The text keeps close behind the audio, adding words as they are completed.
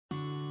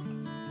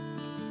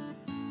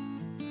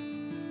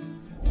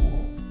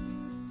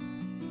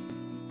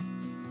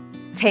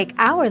Take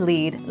our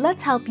lead,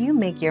 let's help you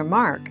make your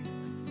mark.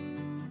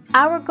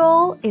 Our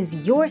goal is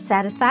your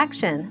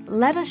satisfaction.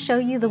 Let us show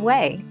you the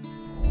way.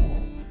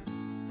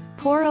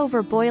 Pour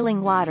over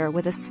boiling water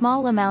with a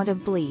small amount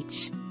of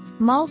bleach.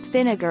 Malt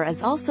vinegar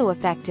is also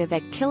effective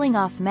at killing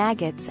off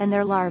maggots and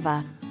their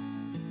larvae.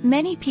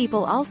 Many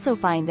people also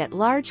find that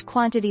large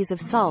quantities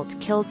of salt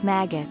kills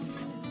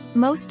maggots.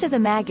 Most of the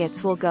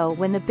maggots will go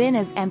when the bin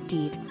is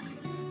emptied.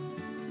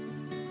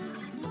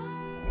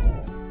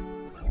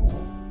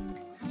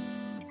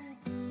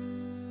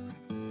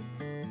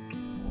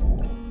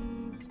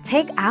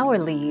 Take our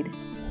lead.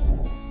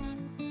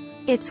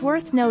 It's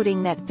worth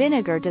noting that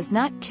vinegar does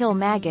not kill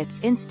maggots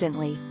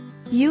instantly.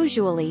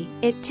 Usually,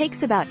 it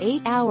takes about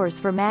 8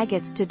 hours for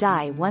maggots to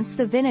die once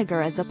the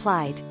vinegar is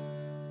applied.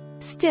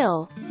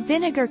 Still,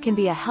 vinegar can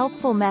be a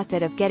helpful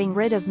method of getting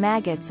rid of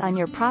maggots on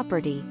your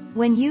property,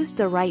 when used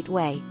the right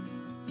way.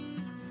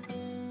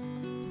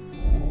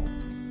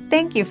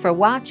 Thank you for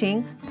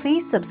watching.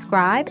 Please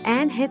subscribe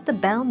and hit the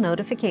bell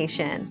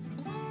notification.